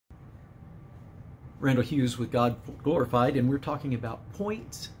Randall Hughes with God Glorified, and we're talking about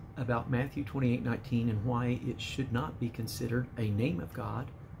points about Matthew 28:19 and why it should not be considered a name of God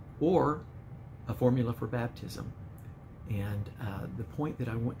or a formula for baptism. And the point that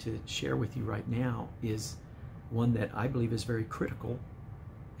I want to share with you right now is one that I believe is very critical.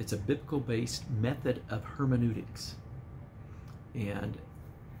 It's a biblical-based method of hermeneutics. And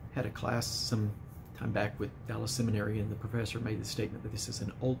had a class some time back with Dallas Seminary, and the professor made the statement that this is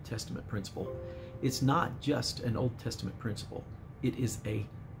an Old Testament principle. It's not just an Old Testament principle. It is a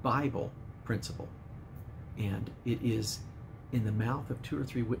Bible principle. And it is in the mouth of two or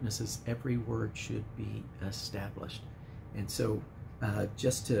three witnesses, every word should be established. And so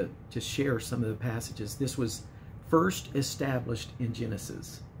just to share some of the passages, this was first established in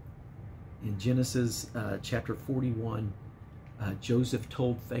Genesis. In Genesis chapter 41, Joseph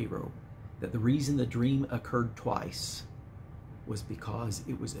told Pharaoh that the reason the dream occurred twice was because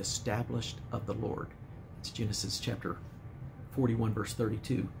it was established of the Lord. It's Genesis chapter 41, verse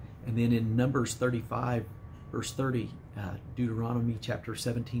 32. And then in Numbers 35, verse 30, Deuteronomy chapter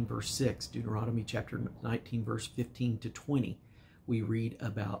 17, verse 6, Deuteronomy chapter 19, verse 15 to 20, we read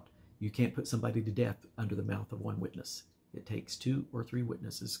about you can't put somebody to death under the mouth of one witness. It takes two or three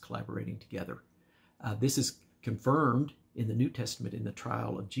witnesses collaborating together. This is confirmed in the New Testament in the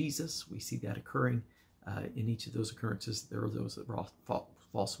trial of Jesus. We see that occurring. In each of those occurrences, there are those that brought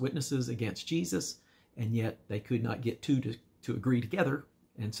false witnesses against Jesus, and yet they could not get two to agree together,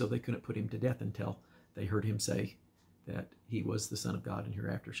 and so they couldn't put him to death until they heard him say that he was the Son of God, and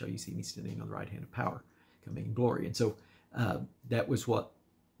hereafter shall you see me standing on the right hand of power, coming in glory. And so that was what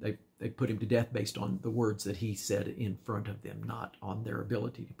they put him to death based on the words that he said in front of them, not on their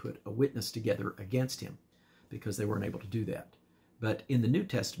ability to put a witness together against him, because they weren't able to do that. But in the New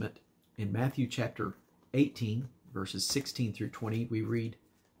Testament, in Matthew chapter 18, verses 16 through 20, we read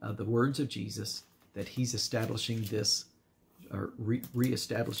the words of Jesus that he's establishing this, or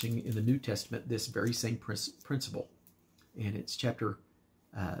re-establishing in the New Testament this very same principle. And it's chapter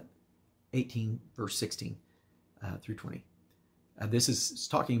 18, verse 16 through 20. This is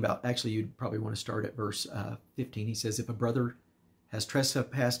talking about, actually, you'd probably want to start at verse 15. He says, if a brother has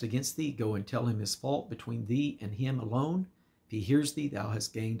trespassed against thee, go and tell him his fault between thee and him alone. If he hears thee, thou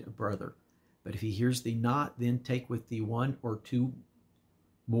hast gained a brother. But if he hears thee not, then take with thee one or two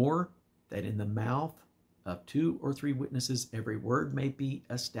more, that in the mouth of two or three witnesses every word may be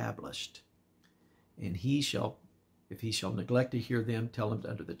established. And if he shall neglect to hear them, tell him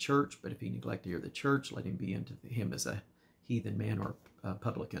unto the church. But if he neglect to hear the church, let him be unto him as a heathen man or a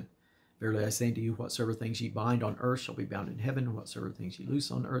publican. Verily I say unto you, whatsoever things ye bind on earth shall be bound in heaven, and whatsoever things ye loose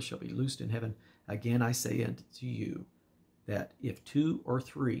on earth shall be loosed in heaven. Again I say unto you, that if two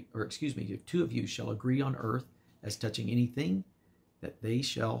of you shall agree on earth as touching anything that they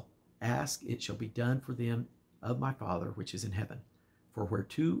shall ask, it shall be done for them of my Father which is in heaven. For where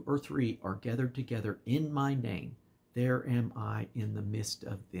two or three are gathered together in my name, there am I in the midst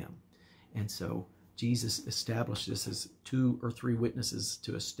of them. And so Jesus established this as two or three witnesses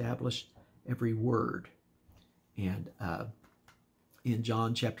to establish every word. And in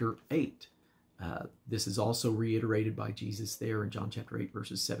John chapter 8, this is also reiterated by Jesus there in John chapter 8,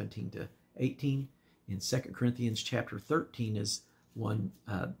 verses 17 to 18. In 2 Corinthians chapter 13 is one,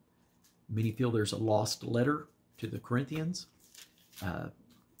 many feel there's a lost letter to the Corinthians,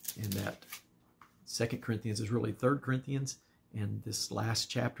 and that 2 Corinthians is really 3 Corinthians. And this last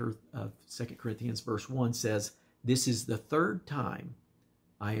chapter of 2 Corinthians, verse 1 says, this is the third time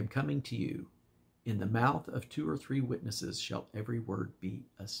I am coming to you. In the mouth of two or three witnesses shall every word be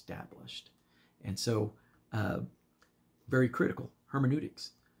established. And so, very critical,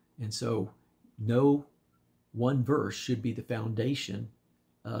 hermeneutics. And so, no one verse should be the foundation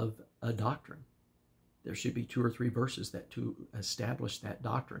of a doctrine. There should be two or three verses that to establish that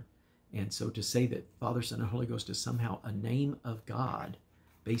doctrine. And so to say that Father, Son, and Holy Ghost is somehow a name of God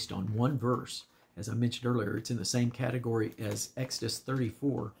based on one verse, as I mentioned earlier, it's in the same category as Exodus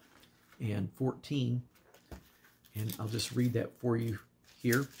 34 and 14. And I'll just read that for you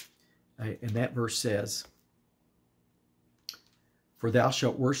here. And that verse says, for thou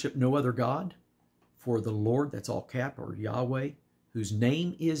shalt worship no other God, for the Lord, that's all cap, or Yahweh, whose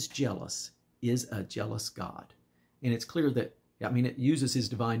name is jealous, is a jealous God. And it's clear that, I mean, it uses his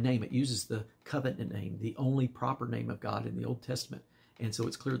divine name. It uses the covenant name, the only proper name of God in the Old Testament. And so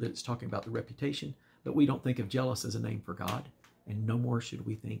it's clear that it's talking about the reputation, but we don't think of jealous as a name for God. And no more should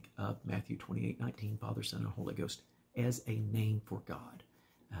we think of Matthew 28:19, Father, Son, and Holy Ghost, as a name for God.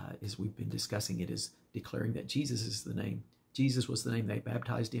 As we've been discussing, it is declaring that Jesus is the name. Jesus was the name they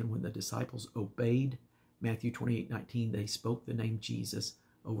baptized in when the disciples obeyed Matthew 28:19. They spoke the name Jesus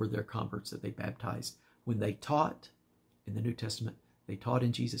over their converts that they baptized. When they taught in the New Testament, they taught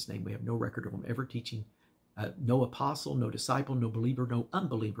in Jesus' name. We have no record of them ever teaching, no apostle, no disciple, no believer, no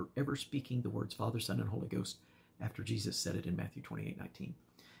unbeliever ever speaking the words Father, Son, and Holy Ghost after Jesus said it in Matthew 28:19.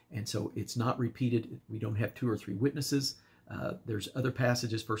 And so it's not repeated. We don't have 2 or 3 witnesses. There's other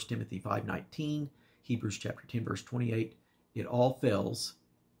passages, 1 Timothy 5:19, Hebrews chapter 10, verse 28. It all fails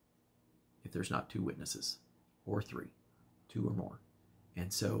if there's not 2 witnesses or 3, 2 or more.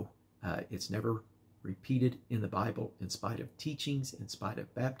 And so it's never repeated in the Bible in spite of teachings, in spite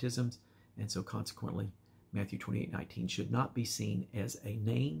of baptisms. And so consequently, Matthew 28:19 should not be seen as a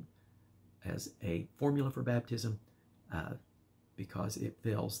name, as a formula for baptism, because it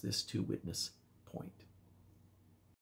fails this 2 witness point.